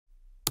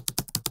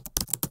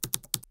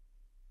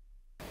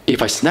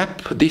If I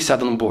snap this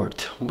add-on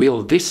board,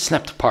 will this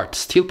snapped part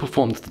still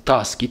perform the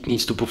task it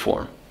needs to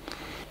perform?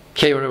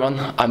 Hey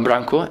everyone, I'm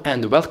Branko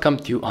and welcome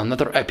to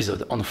another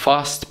episode on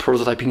fast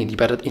prototyping in the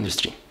embedded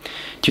industry.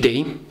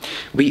 Today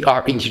we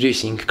are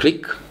introducing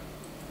Click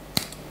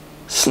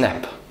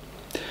Snap.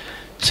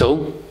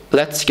 So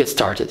let's get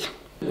started.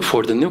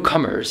 For the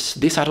newcomers,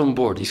 this add-on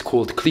board is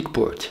called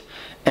Clickboard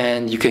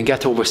and you can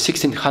get over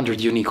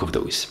 1600 unique of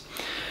those.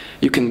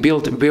 You can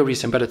build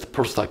various embedded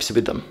prototypes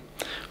with them.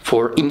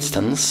 For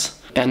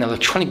instance, an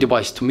electronic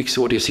device to mix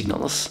audio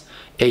signals,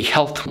 a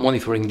health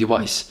monitoring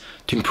device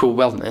to improve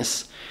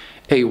wellness,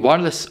 a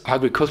wireless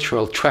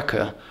agricultural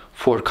tracker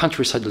for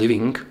countryside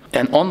living,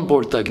 an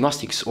onboard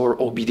diagnostics or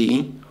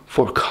OBD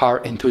for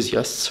car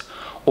enthusiasts,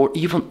 or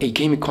even a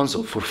gaming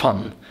console for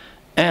fun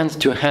and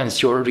to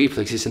enhance your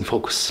reflexes and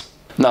focus.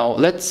 Now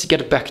let's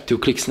get back to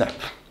ClickSnap.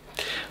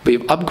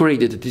 We've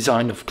upgraded the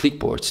design of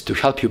clickboards to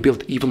help you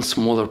build even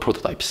smaller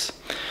prototypes.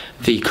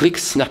 The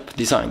ClickSnap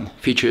design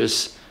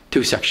features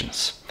two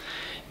sections: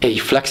 a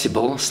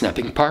flexible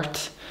snapping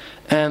part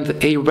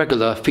and a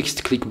regular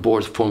fixed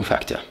clickboard form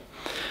factor.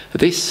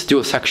 This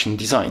dual section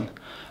design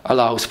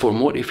allows for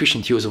more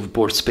efficient use of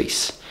board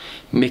space,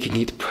 making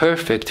it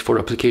perfect for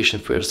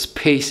applications where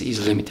space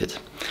is limited.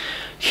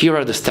 Here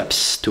are the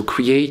steps to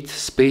create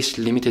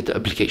space-limited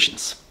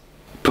applications.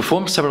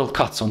 Perform several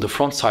cuts on the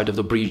front side of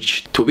the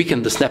bridge to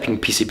weaken the snapping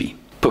PCB.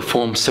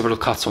 Perform several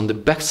cuts on the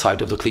back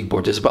side of the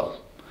clickboard as well.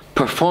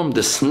 Perform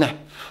the snap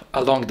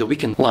along the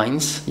weakened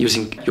lines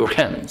using your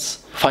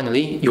hands.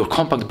 Finally, your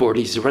compact board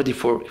is ready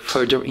for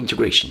further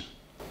integration.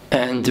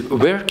 And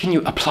where can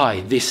you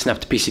apply this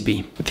snapped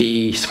PCB,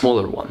 the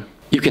smaller one?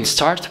 You can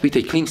start with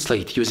a clean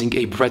slate using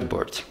a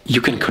breadboard.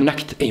 You can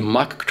connect a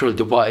microcontroller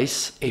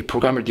device, a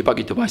programmer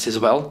debugger device as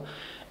well,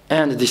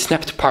 and the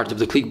snapped part of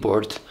the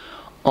clickboard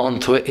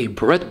onto a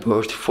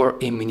breadboard for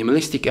a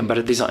minimalistic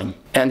embedded design.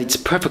 And it's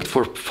perfect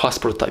for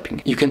fast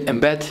prototyping. You can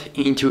embed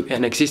into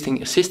an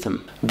existing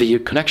system. The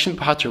connection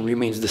pattern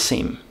remains the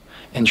same,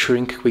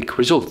 ensuring quick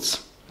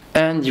results.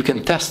 And you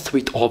can test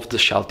with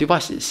off-the-shelf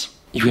devices.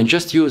 You can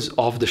just use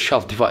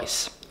off-the-shelf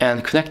device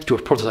and connect your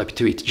prototype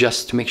to it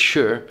just to make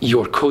sure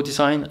your code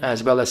design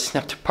as well as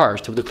snapped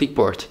part of the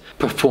clickboard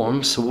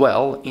performs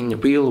well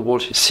in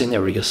real-world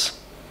scenarios.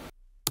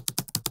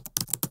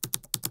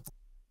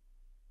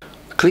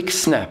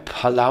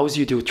 ClickSnap allows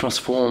you to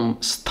transform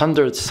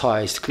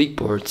standard-sized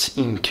clickboards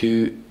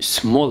into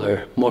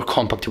smaller, more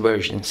compact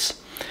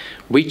versions,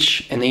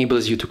 which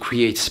enables you to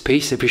create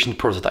space-efficient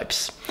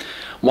prototypes.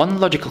 One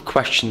logical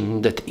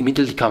question that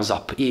immediately comes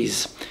up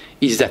is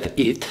that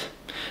it?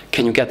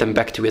 Can you get them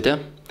back together?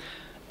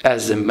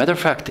 As a matter of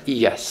fact,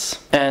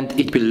 yes. And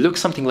it will look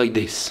something like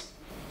this.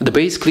 The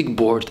base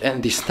clickboard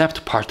and the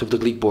snapped part of the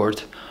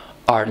clickboard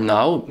are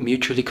now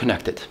mutually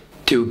connected.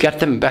 To get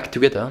them back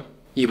together,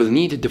 you will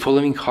need the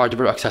following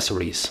hardware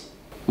accessories: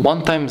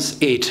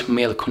 1x8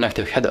 male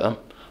connector header,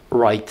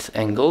 right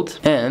angled,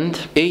 and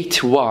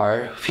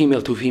 8-wire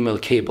female to female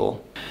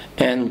cable.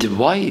 And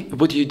why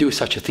would you do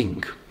such a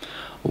thing?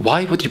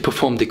 Why would you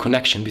perform the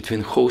connection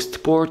between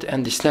host board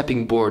and the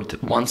snapping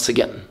board once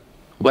again?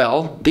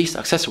 Well, these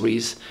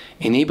accessories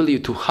enable you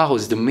to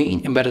house the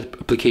main embedded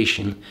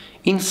application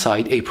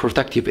inside a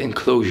protective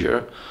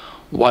enclosure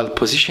while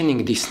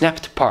positioning the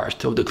snapped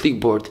part of the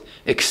clickboard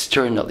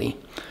externally.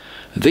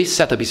 This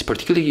setup is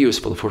particularly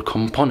useful for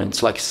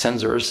components like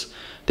sensors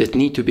that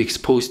need to be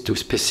exposed to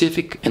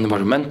specific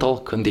environmental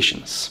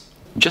conditions.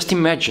 Just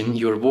imagine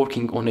you're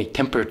working on a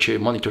temperature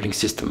monitoring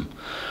system.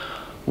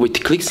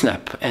 With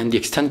ClickSnap and the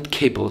extended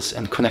cables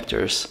and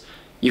connectors,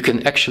 you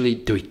can actually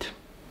do it.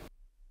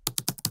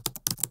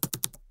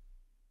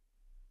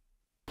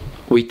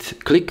 With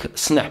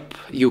ClickSnap,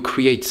 you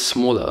create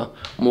smaller,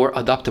 more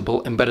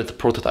adaptable embedded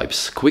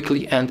prototypes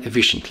quickly and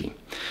efficiently.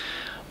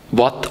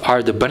 What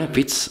are the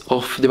benefits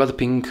of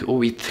developing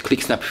with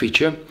ClickSnap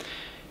feature?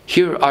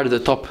 Here are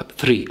the top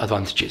 3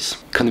 advantages.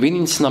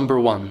 Convenience number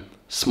 1,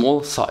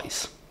 small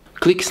size.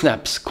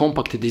 ClickSnap's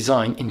compact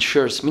design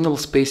ensures minimal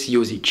space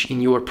usage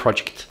in your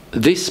project.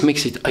 This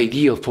makes it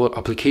ideal for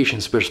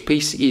applications where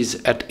space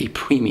is at a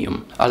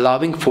premium,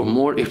 allowing for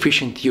more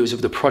efficient use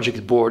of the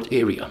project board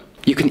area.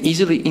 You can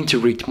easily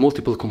integrate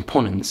multiple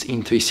components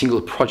into a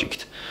single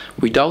project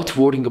without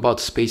worrying about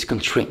space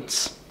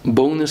constraints.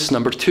 Bonus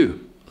number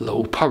 2,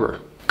 low power.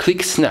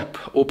 ClickSnap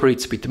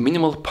operates with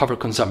minimal power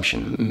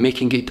consumption,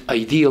 making it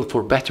ideal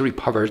for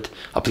battery-powered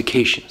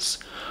applications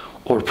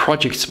or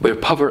projects where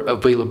power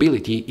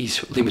availability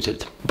is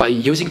limited. By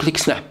using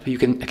ClickSnap, you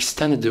can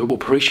extend the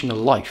operational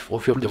life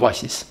of your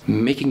devices,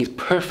 making it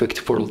perfect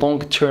for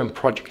long-term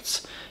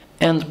projects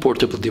and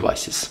portable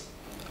devices.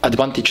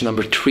 Advantage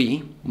number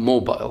 3,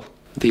 mobile.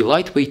 The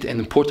lightweight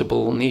and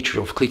portable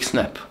nature of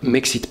ClickSnap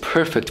makes it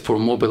perfect for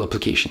mobile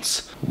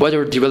applications.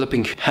 Whether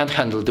developing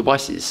handheld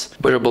devices,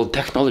 wearable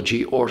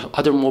technology, or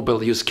other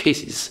mobile use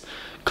cases,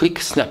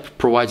 ClickSnap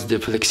provides the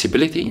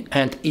flexibility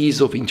and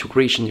ease of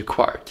integration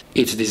required.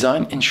 Its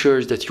design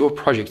ensures that your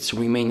projects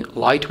remain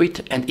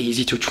lightweight and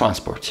easy to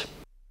transport.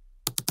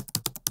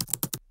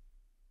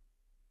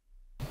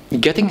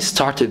 Getting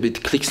started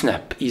with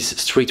ClickSnap is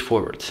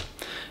straightforward,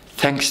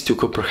 thanks to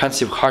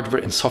comprehensive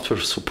hardware and software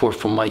support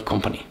from my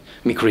company,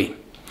 MikroE.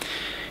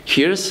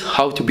 Here's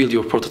how to build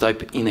your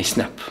prototype in a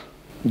snap.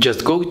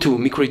 Just go to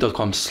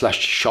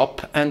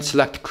mikroe.com/shop and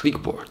select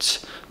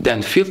clipboards.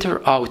 Then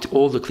filter out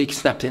all the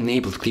ClickSnap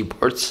enabled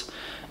clipboards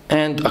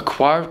and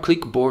acquire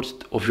clipboard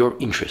of your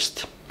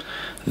interest.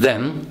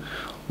 Then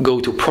go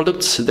to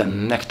products,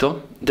 then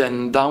Necto,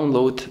 then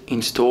download,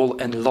 install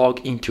and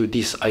log into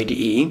this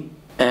IDE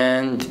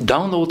and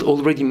download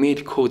already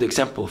made code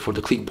example for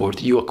the clipboard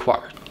you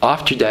acquired.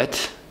 After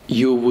that,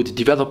 you would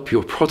develop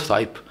your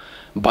prototype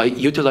by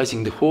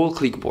utilizing the whole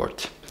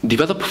clipboard.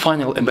 Develop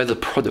final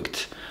embedded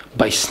product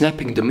by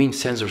snapping the main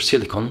sensor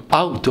silicon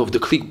out of the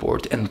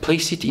clipboard and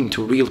place it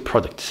into real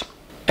product.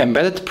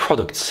 Embedded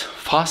products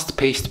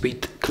fast-paced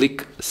with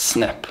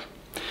ClickSnap.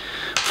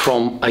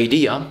 From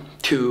idea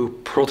to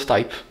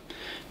prototype,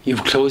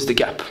 you've closed the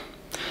gap.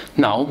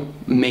 Now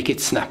make it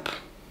snap.